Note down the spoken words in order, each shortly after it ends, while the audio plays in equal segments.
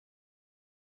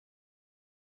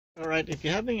All right, if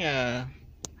you're having a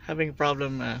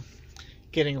problem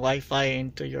getting Wi-Fi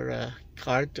into your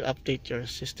car to update your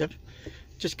system,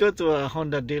 just go to a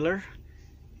Honda dealer,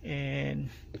 and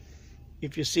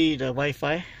if you see the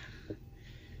Wi-Fi,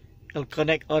 it'll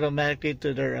connect automatically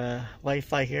to their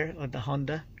Wi-Fi here on the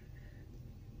Honda.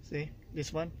 See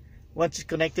this one? Once it's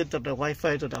connected to the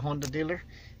Wi-Fi to the Honda dealer,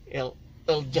 it'll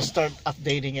just start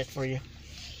updating it for you.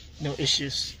 No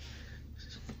issues.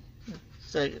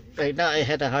 So right now I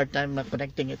had a hard time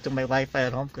connecting it to my Wi-Fi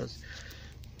at home because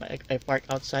I park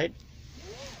outside.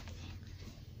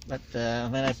 But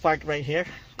when I park right here,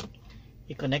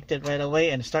 it connected right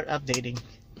away and start updating.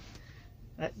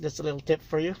 Right, that's a little tip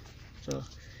for you. So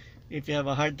if you have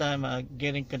a hard time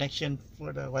getting connection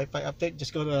for the Wi-Fi update,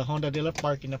 just go to a Honda dealer,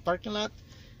 park in the parking lot,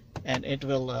 and it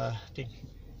will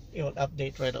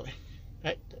update right away.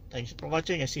 Right, thanks for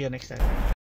watching. I see you next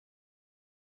time.